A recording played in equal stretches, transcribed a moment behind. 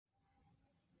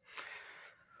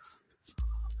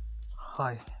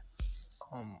Hi,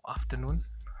 afternoon.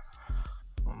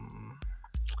 Um,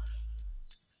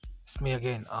 it's me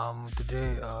again.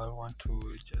 Today I want to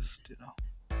just,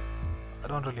 I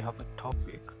don't really have a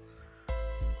topic,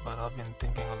 but I've been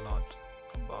thinking a lot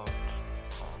about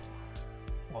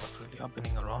what's really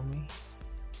happening around me,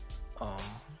 um,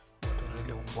 what I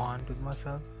really want with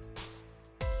myself,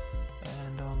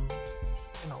 and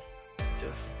you know,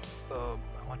 just I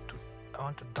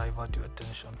want to divert your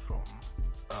attention from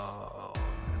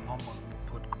the normal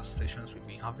podcast sessions we've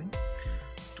been having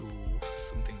to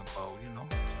something about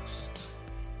just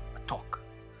a talk.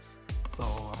 So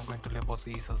I'm going to label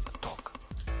these as a talk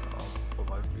for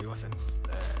my viewers and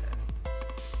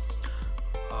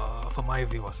for my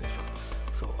viewers actually.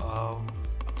 So I'll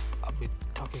be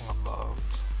talking about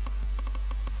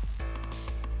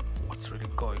what's really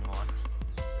going on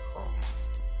um,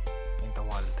 in the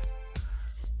world.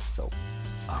 So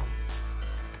um,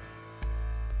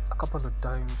 a couple of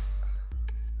times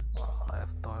I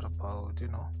have thought about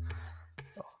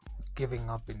giving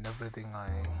up in everything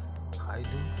I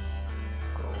do,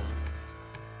 because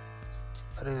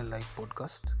I really like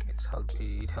podcast. It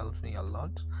helps me a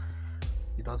lot.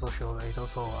 It's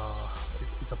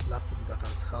a platform that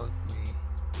has helped me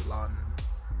learn,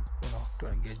 to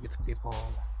engage with people,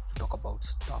 to talk about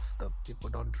stuff that people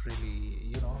don't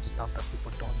really, stuff that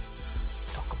people don't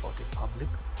talk about in public.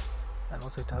 And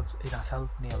also it has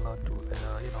helped me a lot to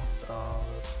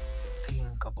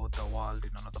think about the world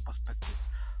in another perspective.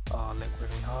 Like when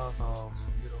we have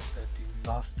the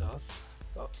disasters,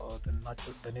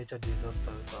 the nature disasters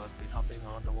that have been happening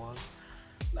around the world,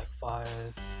 like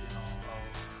fires,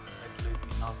 lately we've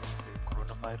been having the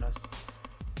coronavirus,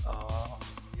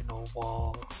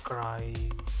 war,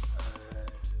 crime,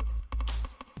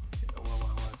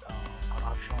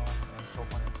 corruption, and so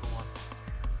on and so on.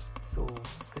 So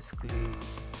basically,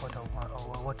 what I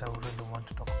really want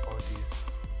to talk about is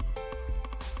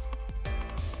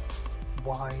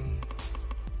why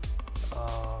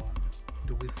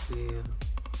do we feel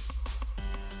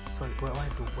sorry why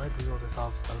do we always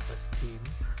have self-esteem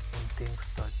in things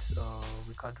that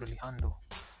we can't really handle?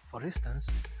 For instance,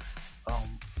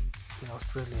 in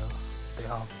Australia they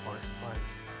have forest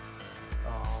fires.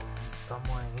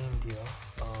 Somewhere in India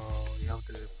you have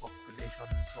the population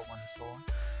and so on and so on,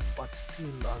 but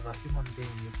still as a human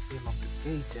being you feel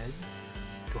obligated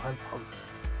to help out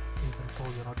even though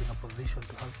you're not in a position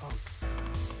to help out.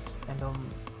 And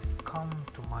it's come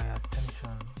to my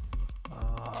attention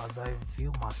as I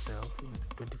view myself in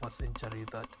the 21st century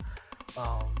that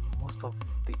most of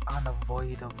the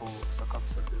unavoidable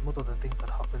circumstances, most of the things that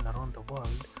happen around the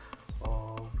world,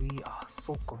 we are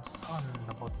so concerned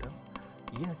about them,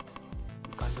 yet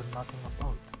we can do nothing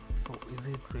about. So is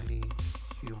it really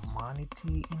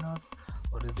humanity in us,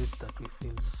 or is it that we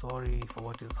feel sorry for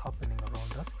what is happening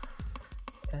around us?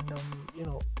 And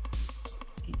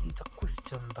it's a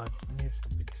question that needs to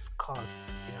be discussed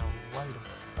in a wider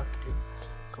perspective,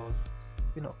 because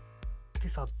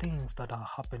these are things that are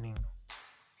happening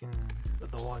in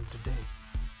the world today,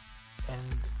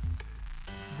 and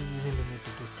we really need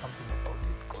to do something about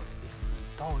it, because if we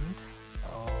don't,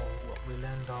 we'll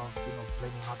end up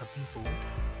blaming other people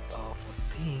for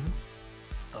things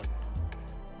that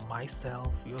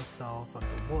myself, yourself, and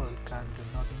the world can do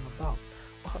nothing about,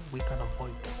 but we can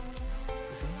avoid them.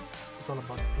 You see, it's all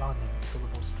about planning, it's all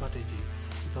about strategy,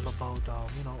 it's all about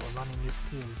learning new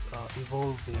skills,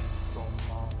 evolving from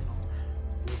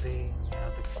using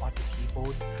the QWERTY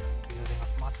keyboard to using a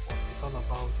smartphone. It's all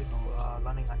about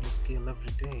learning a new skill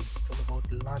every day. It's all about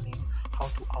learning how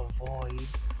to avoid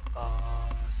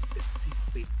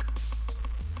specific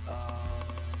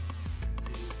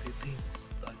the things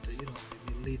that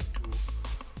may lead to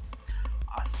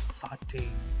a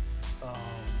certain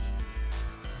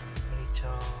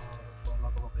nature, for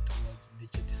lack of a better word,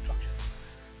 nature destruction.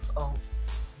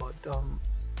 But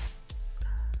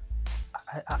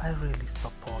I really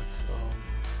support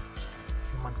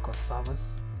human conservers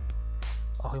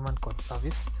or human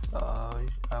conservists. I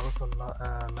also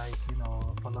like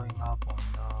following up on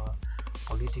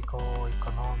political,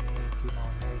 economic,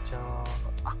 nature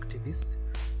activists,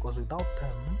 because without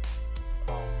them,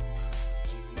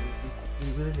 we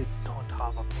really don't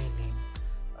have a meaning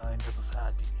in the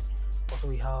society. Also,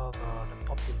 we have the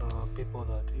popular people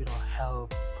that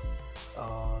help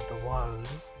the world,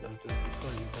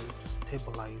 to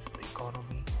stabilize the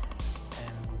economy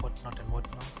and whatnot.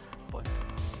 But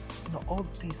all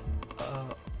these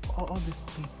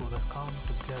people that come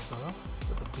together,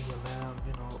 with the BLM,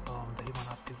 the human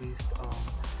activists,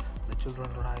 the children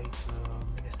rights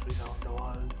ministries around the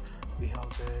world. We have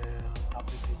the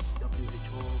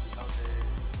WHO, we have the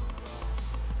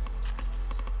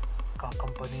car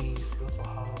companies, we also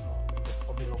have the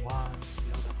Formula Ones, we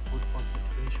have the football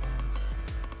federations,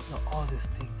 all these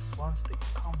things. Once they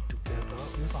come together,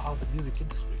 we also have the music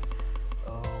industry.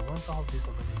 Once all these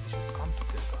organizations come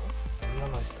together and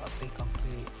realize that they can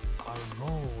play a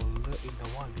role in the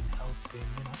world in helping,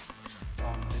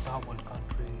 the third world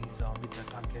countries with their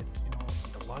target, in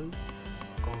the world,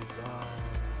 because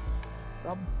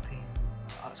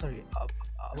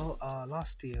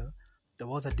last year there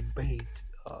was a debate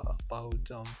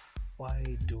about why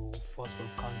do first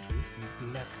world countries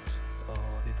neglect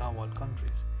the third world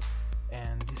countries,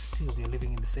 and still we are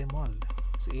living in the same world.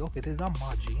 So okay, there's a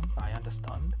margin, I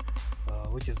understand,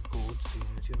 which is good,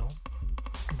 since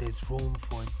there's room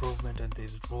for improvement and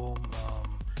there's room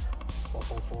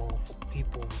for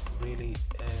people to really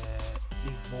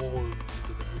evolve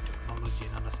into the new technology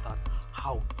and understand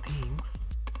how things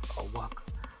work.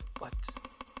 But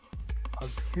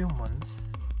as humans,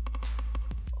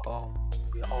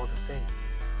 we are all the same,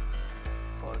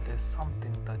 but there's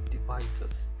something that divides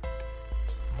us: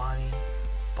 money,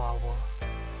 power,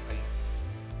 fame.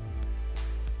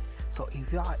 So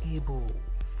if we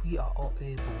are all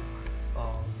able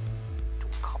to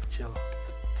capture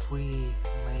the three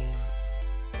main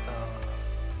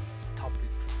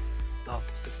topics that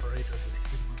separate us as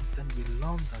humans, then we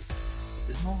learn that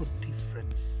there's no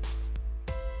difference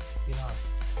in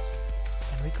us,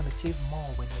 and we can achieve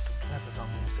more when we're together than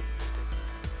when we're separated.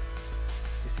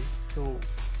 You see, so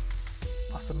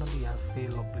personally I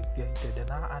feel obligated, and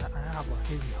I have a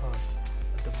heavy heart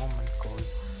at the moment,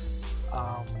 because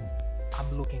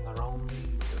I'm looking around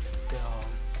me.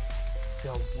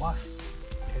 There are worst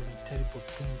and terrible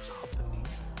things happening,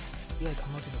 yet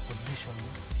I'm not in a position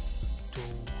to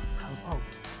help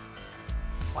out.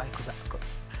 Why could that?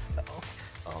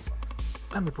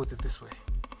 Let me put it this way: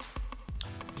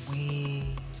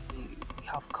 we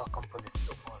have car companies in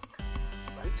the world,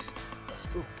 right? That's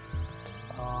true.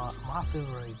 My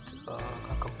favorite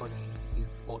car company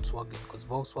is Volkswagen, because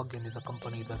Volkswagen is a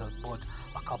company that has bought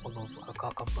a couple of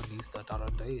car companies that are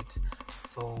under it.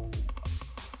 So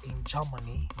in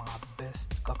Germany, my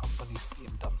best car company is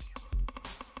BMW.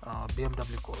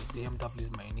 BMW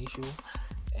is my issue,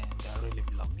 and I really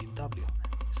love BMW.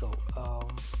 So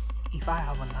if I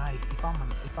have an idea, if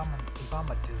I'm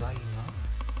a designer,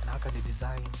 and how can I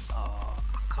design a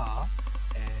car,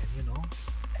 and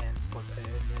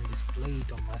and display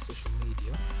it on my social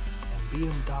media, and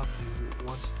BMW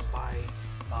wants to buy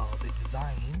the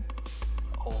design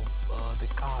of the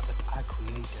car that I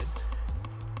created,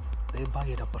 they buy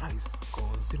it a price,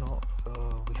 because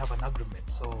we have an agreement,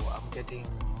 so I'm getting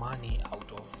money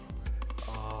out of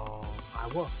my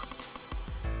work.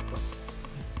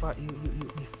 But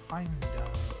you find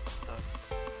that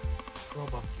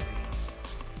probably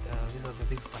these are the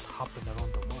things that happen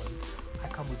around the world. I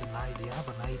come with an idea, I have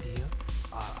an idea,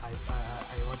 I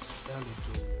want to sell it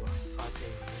to a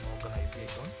certain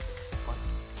organization, but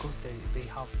because they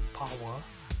have power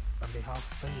and they have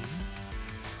fame,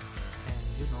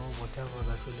 and whatever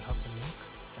that's really happening,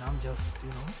 and I'm just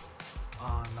an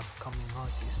upcoming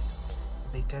artist,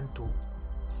 they tend to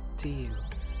steal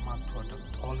my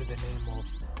product, all in the name of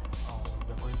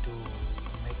we're going to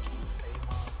make you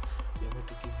famous, we're going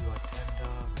to give you a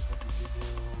tender, we're going to give you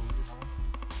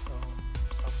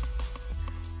some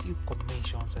few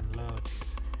commissions and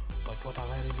loyalties. But what have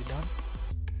I really done?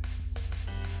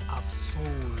 I've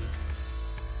sold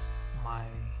my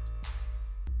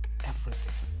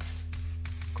everything,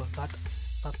 because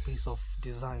that piece of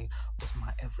design was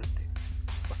my everything.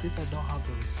 But since I don't have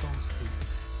the resources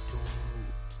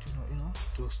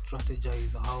to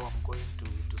strategize how I'm going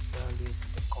to sell it,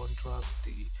 the contracts,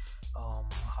 the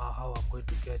how I'm going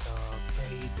to get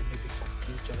paid, maybe for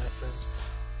future reference.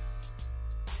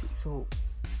 See, so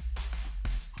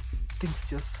things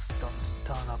just don't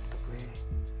turn up the way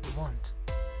you want.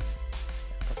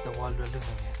 That's the world we're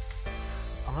living in.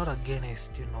 I'm not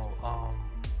against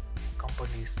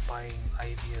companies buying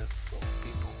ideas from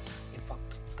people. In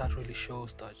fact, that really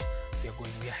shows that we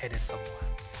are headed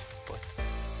somewhere. But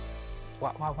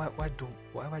why do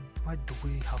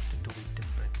we have to do it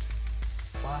different?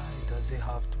 Why does it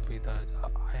have to be that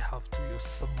I have to use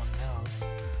someone else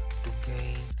to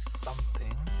gain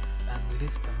something and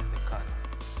lift them in the car?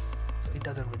 So it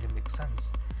doesn't really make sense.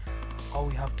 All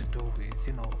we have to do is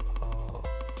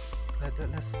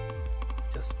let's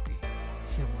just be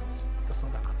humans. That's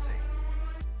all I can say.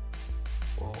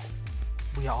 Well,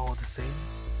 we are all the same.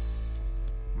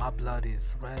 My blood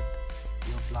is red,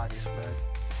 your blood is red.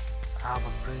 I have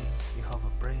a brain, you have a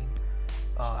brain.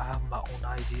 I have my own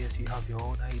ideas, you have your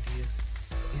own ideas.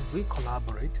 So if we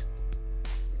collaborate,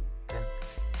 then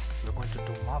we're going to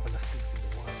do marvelous things in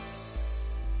the world.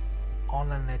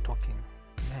 online networking,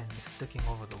 man, is taking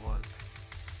over the world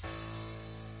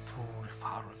through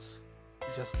referrals. You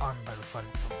just earn by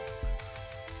referring someone.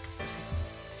 You see,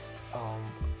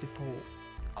 people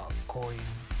are going,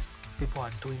 people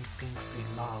are doing things they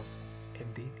love,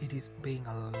 and it is paying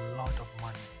a lot of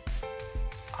money,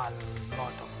 a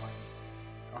lot of money.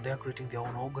 And they are creating their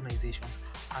own organizations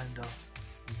under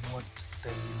what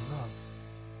they love.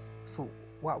 So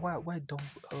why don't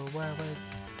why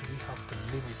do we have to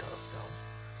limit ourselves?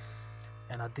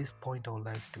 And at this point, I would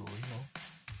like to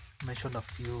mention a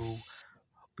few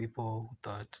people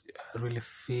that really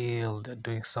feel they're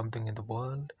doing something in the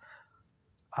world.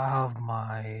 I have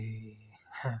my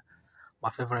my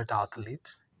favorite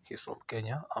athlete. He's from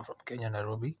Kenya. I'm from Kenya,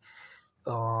 Nairobi.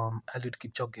 Eliud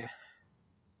Kipchoge.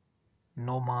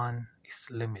 No man is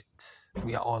limit.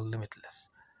 We are all limitless.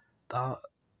 That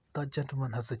that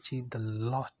gentleman has achieved a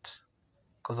lot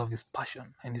because of his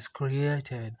passion, and he's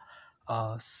created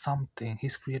something.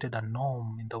 He's created a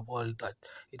norm in the world that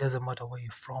it doesn't matter where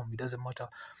you're from, it doesn't matter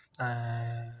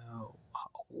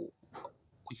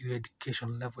your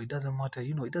education level, it doesn't matter,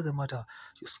 it doesn't matter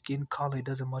your skin color, it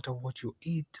doesn't matter what you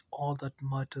eat. All that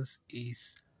matters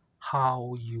is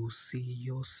how you see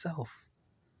yourself.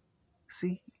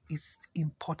 See, it's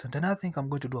important, and I think I'm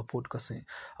going to do a podcast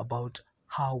about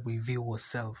how we view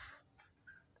ourselves,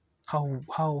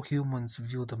 how humans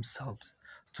view themselves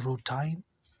through time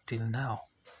till now.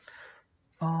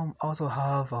 I also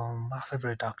have my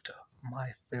favorite actor,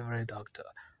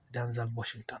 Denzel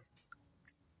Washington.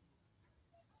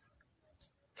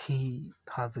 He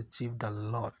has achieved a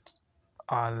lot.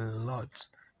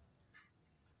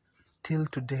 Till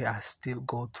today, I still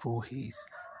go through his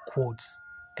quotes.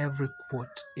 Every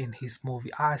quote in his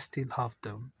movie, I still have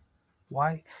them.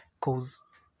 Why? Because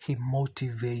he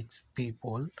motivates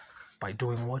people by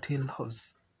doing what he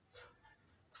loves.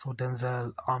 So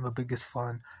Denzel, I'm a biggest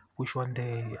fan. Wish one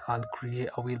day I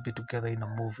will be together in a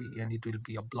movie and it will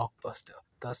be a blockbuster.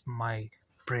 That's my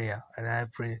prayer, and I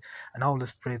pray, and I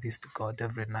always pray this to God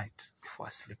every night before I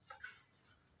sleep.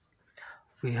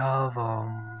 We have our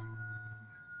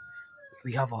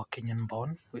Kenyan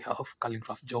born. We have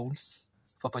Calligraph Jones,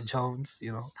 Papa Jones.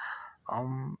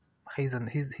 Um, he's an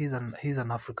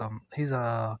African. He's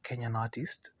a Kenyan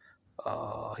artist.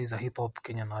 He's a hip hop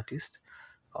Kenyan artist.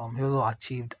 He also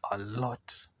achieved a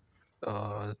lot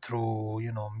through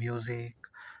music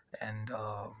and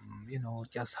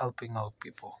just helping out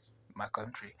people in my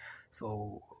country.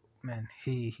 So man,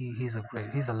 he's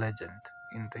a legend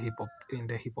in the hip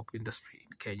hop industry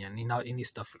in Kenya, in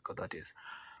East Africa, that is.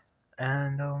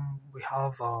 And we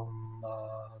have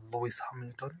Lewis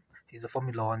Hamilton. He's a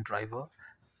Formula One driver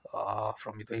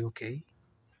from the UK.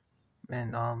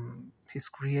 Man, he's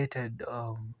created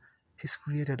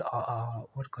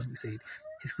what can we say?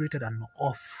 He's created an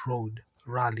off-road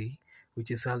rally which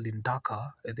is held in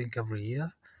Dhaka, I think, every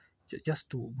year, just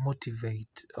to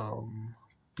motivate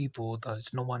people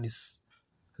that no one is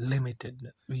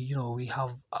limited. We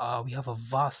have a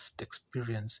vast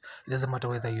experience. It doesn't matter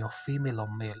whether you're female or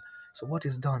male. So what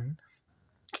is done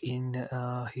in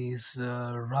his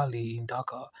rally in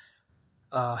Dhaka,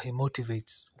 he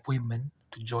motivates women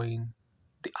to join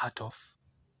the art of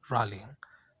rallying.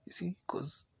 You see,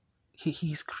 because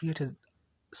he's created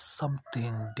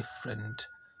something different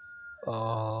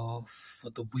for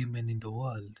the women in the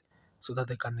world, so that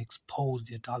they can expose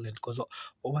their talent. Because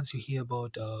once you hear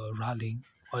about rallying,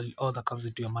 all that comes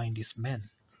into your mind is men,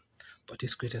 but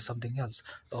he's created something else.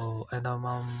 And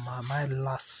my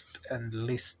last and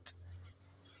list.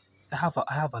 I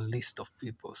have a list of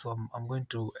people, so I'm going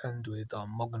to end with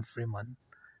Morgan Freeman.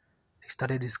 He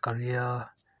started his career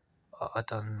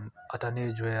at an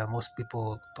age where most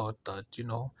people thought that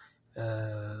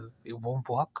it won't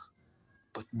work,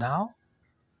 but now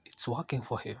it's working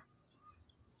for him.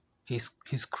 He's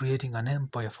creating an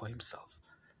empire for himself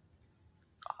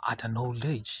at an old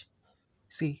age.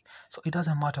 See, so it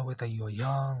doesn't matter whether you're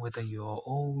young, whether you're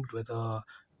old, whether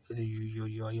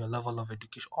your level of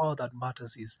education. All that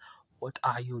matters is what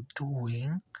are you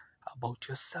doing about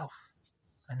yourself.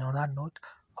 And on that note,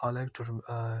 I'd like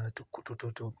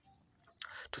to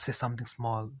say something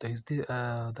small. There is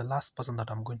the last person that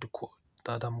I'm going to quote,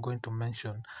 that I'm going to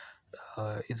mention,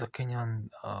 is a Kenyan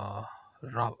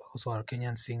also a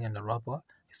Kenyan singer and a rapper.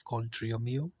 It's called Trio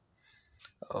Mio.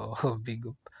 Big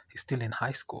up. He's still in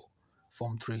high school,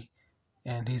 Form 3,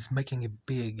 and he's making it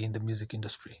big in the music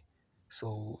industry.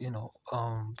 So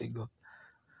big up.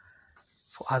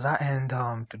 So as I end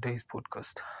today's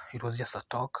podcast, it was just a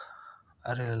talk.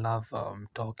 I really love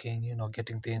talking,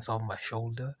 getting things off my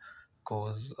shoulder,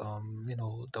 because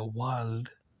the world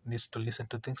needs to listen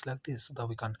to things like this so that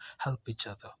we can help each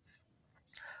other.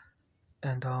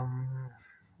 And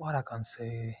what I can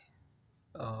say,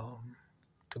 um,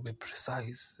 to be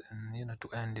precise and to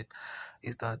end it,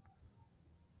 is that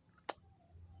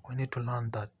we need to learn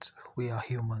that we are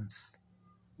humans.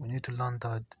 We need to learn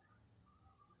that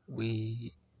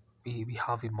we we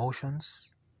have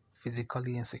emotions,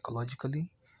 physically and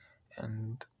psychologically,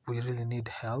 and we really need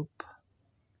help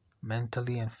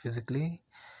mentally and physically.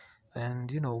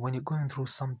 And when you're going through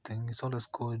something, it's always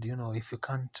good, if you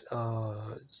can't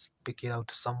speak it out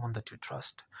to someone that you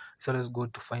trust, it's always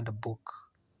good to find a book,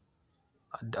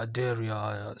 a diary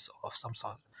of some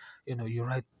sort. You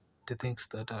write the things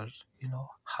that are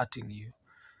hurting you.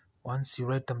 Once you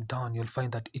write them down, you'll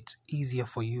find that it's easier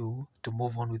for you to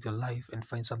move on with your life and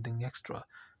find something extra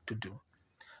to do.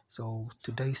 So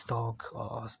today's talk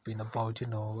has been about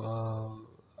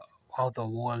how the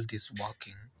world is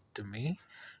working to me,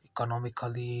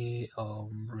 economically,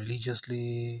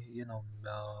 religiously,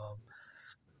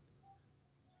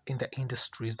 in the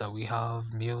industries that we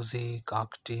have, music,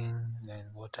 acting,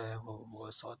 and whatever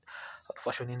was on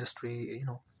fashion industry,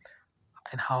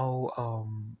 and how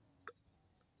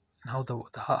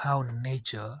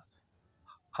nature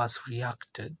has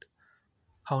reacted,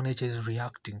 how nature is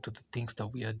reacting to the things that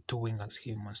we are doing as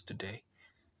humans today.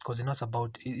 Because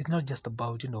it's not just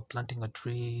about planting a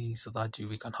tree so that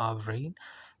we can have rain.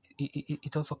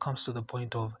 It also comes to the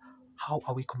point of how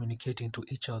are we communicating to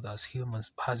each other as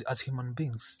humans, as human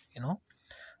beings.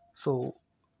 So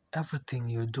everything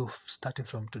you do starting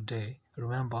from today,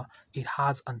 remember, it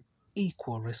has an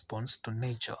equal response to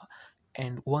nature.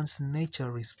 And once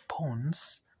nature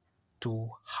responds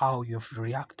to how you've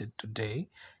reacted today,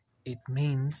 it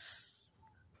means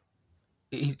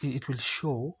it will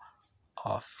show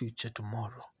our future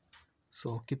tomorrow.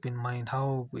 So keep in mind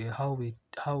how we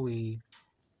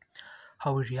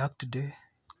react today.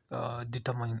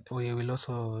 Determine we will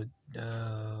also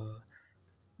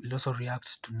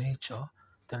react to nature.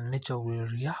 Then nature will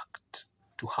react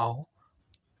to how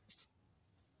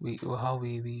we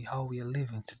are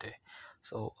living today.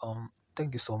 So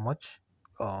thank you so much.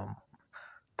 Um,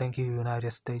 thank you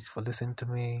United States for listening to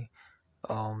me.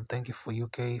 Thank you for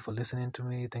UK for listening to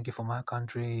me. Thank you for my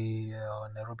country,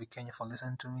 Nairobi, Kenya, for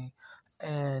listening to me,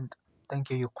 and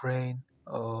thank you Ukraine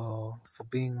for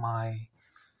being my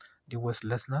newest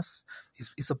listeners.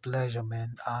 It's a pleasure,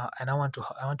 man. And I want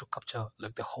to capture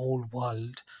like the whole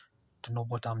world to know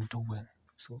what I'm doing.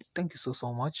 So thank you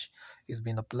so much. It's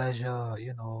been a pleasure,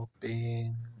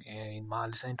 being in my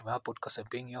listening to my podcast and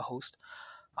being your host.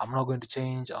 I'm not going to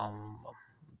change.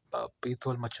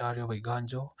 Pithwal Machario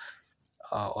Vaiganjo,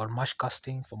 or Mash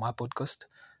Casting for my podcast.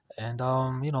 And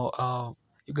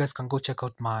you guys can go check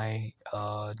out my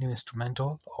new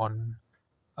instrumental on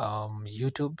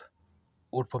YouTube,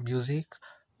 Urpa Music.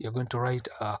 You're going to write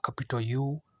capital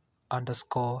U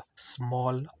underscore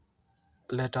small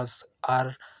letters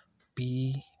RPLE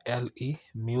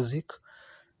music.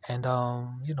 And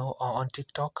on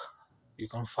TikTok you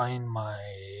can find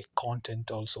my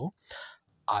content also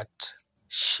at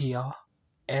Shia,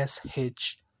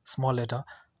 SH small letter,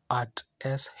 at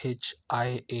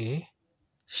SHIA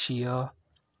Shia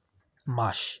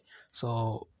Mash.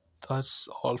 So that's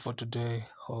all for today.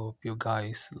 Hope you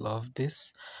guys love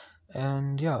this.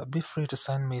 And yeah, be free to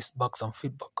send me back some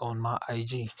feedback on my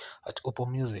IG at Oppo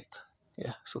Music.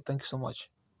 Yeah, so thank you so much.